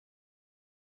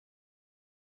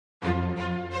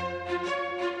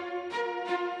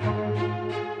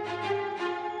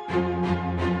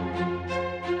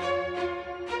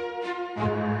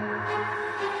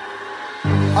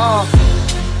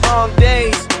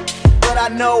I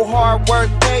know hard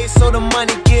work pays, so the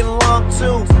money getting long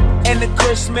too. And the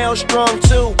kush smells strong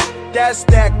too. That's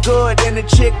that good, and the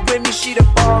chick with me, she the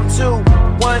bomb too.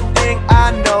 One thing I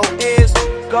know is,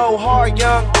 go hard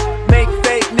young, make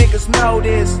fake niggas know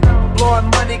this. Blowing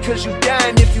money cause you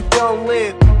dying if you don't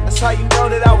live. That's how you know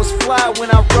that I was fly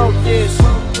when I wrote this.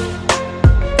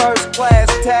 First class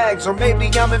tags, or maybe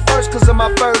I'm in first cause of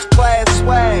my first class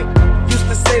swag. Used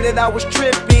to say that I was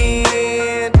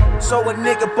tripping, so a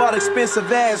nigga bought expensive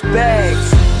ass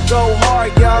bags. Go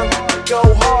hard young, go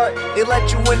hard. They let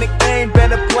you in the game,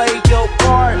 better play your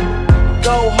part.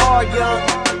 Go hard young,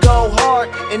 go hard.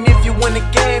 And if you win the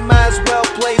game, might as well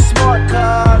play smart.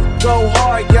 Cause go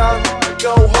hard young,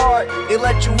 go hard. They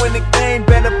let you in the game,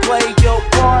 better play your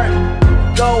part.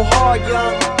 Go hard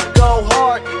young, go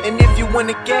hard. And if you win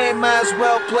the game, might as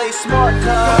well play smart.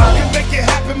 Cause I can make it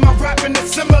happen, my rapping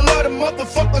is similar to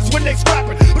motherfuckers when they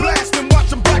scrapping. Blasting, watch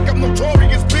them back, I'm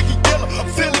notorious, Biggie Killer.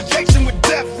 Affiliation with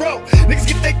Death Row. Niggas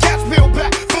get their caps peeled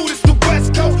back, food is the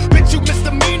West Coast. Bitch, you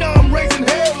misdemeanor, I'm raising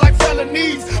hell like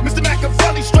felonies. Mr.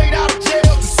 Machiavelli straight out of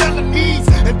jail, to selling these.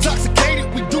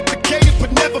 Intoxicated, we duplicated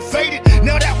but never faded.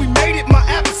 Now that we made it, my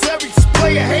adversaries is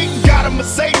player hating. Got a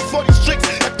Mercedes for these tricks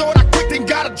that thought I quit, then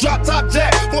got a drop top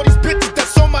jack. For these bitches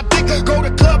that's on my dick, go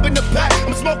to club in the back.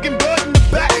 I'm smoking bud in the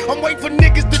back, I'm waiting for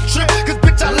niggas to trip, cause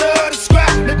bitch I love to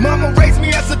scrap. Mama raised me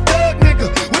as a thug nigga,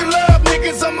 with love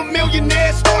niggas, I'm a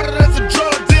millionaire, started as a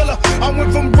drug dealer. I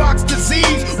went from rocks to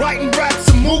Z's, writing raps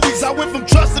and movies. I went from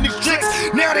trusting these chicks,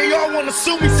 now they all wanna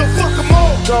sue me, so fuck them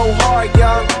all. Go hard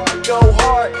young, go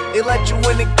hard. They let you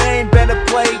in the game, better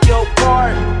play your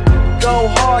part. Go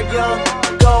hard young,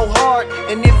 go hard.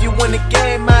 And if you win the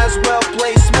game, might as well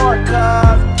play smart.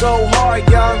 Cause go hard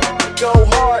young, go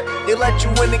hard. They let you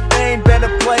in the game, better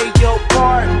play your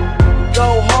part.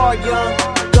 Go hard young,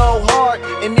 go hard.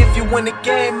 And if you win the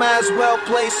game, might as well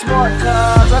play smart.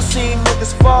 Cause I seen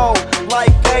niggas fall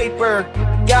like paper.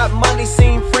 Got money,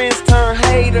 seen friends turn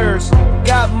haters.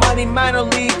 Got money, minor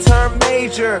league turn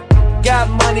major. Got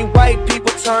money, white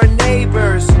people turn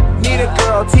neighbors. Need a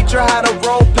girl, teach her how to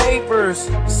roll papers.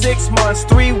 6 months,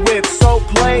 3 whips, so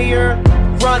player.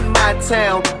 Run my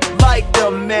town like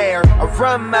the mayor. I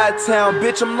run my town,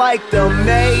 bitch, I'm like the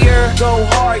mayor. Go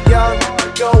hard young,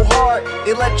 go hard.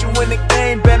 They let you in the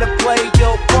game, better play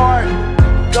your part.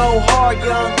 Go hard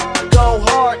young, go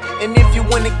hard. And if you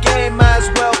win the game, might as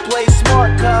well play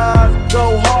smart. Cause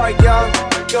go hard young,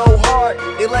 go hard.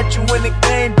 They let you in the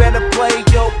game, better play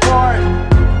your part.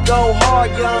 Go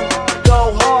hard young,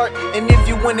 go hard. And if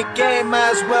you win the game,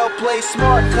 might as well play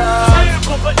smart. Cause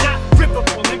terrible but not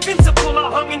rippable, invincible,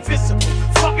 I hung invisible.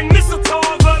 Fucking mistletoe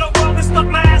over the wall and stuck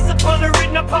my ass up on her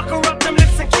in the pucker up them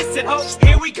lips and kiss it, ho.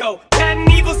 Here we go, bad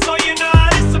and evil, so you know how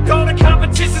this will go. The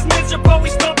competition's miserable, we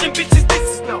stomping bitches,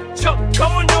 this is no joke.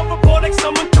 Going overboard like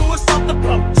someone threw us off the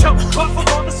boat. Choke, off of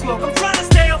all the smoke, I'm trying to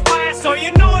stay on fire, so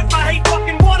you know if I hate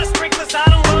fucking water sprinklers, I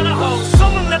don't want a hose.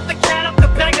 Someone let the cat up the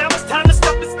bag, now it's time to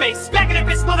stop the space. Back in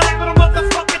the bitch, mother hack with a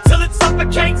motherfucker till it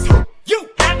suffocates. You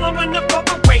have long enough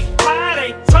overweight,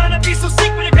 party, trying to be so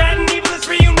secretive, bad and evil is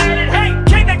reunited. Hey,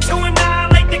 came back to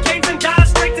annihilate the games and die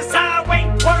straight to highway.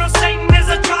 Word on Satan is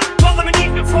a drop, pull them and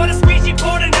eat before the squeegee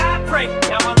board and I pray.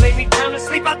 Now I lay me down to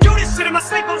sleep, I do this shit in my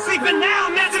sleep, I'm sleeping now.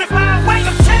 Imagine if I wake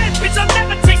up 10, bitch, I'll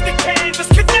never taste the canvas.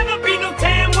 Could never be no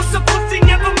damn, what's a pussy,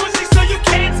 never mushy, so you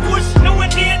can't squish. No one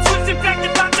near twist, in fact,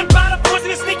 adopted by the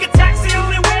poisonous sneak attacks, the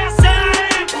only way I said I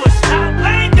ambush. I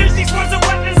land these words of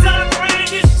weapons that I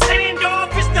brandish. Stand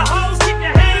off, it's the hoes, keep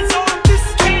your hands off. This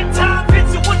can't top, bitch,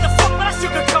 so what the fuck would I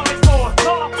sugarcoat it for?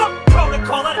 Law, fuck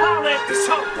protocol, I'd holler at this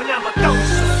hoe, but now I throw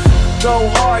shit. go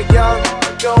hard young,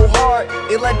 go hard.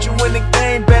 They let you in the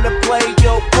game, better play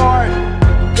your part.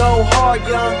 Go hard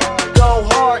young, go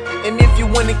hard. And if you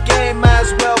win the game, might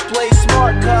as well play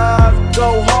smart. Cause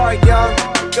go hard young,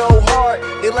 go hard.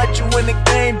 They let you in the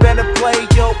game, better play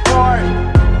your part.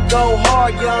 Go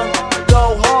hard young,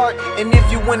 go hard. And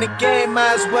if you win the game,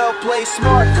 might as well play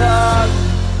smart. Cause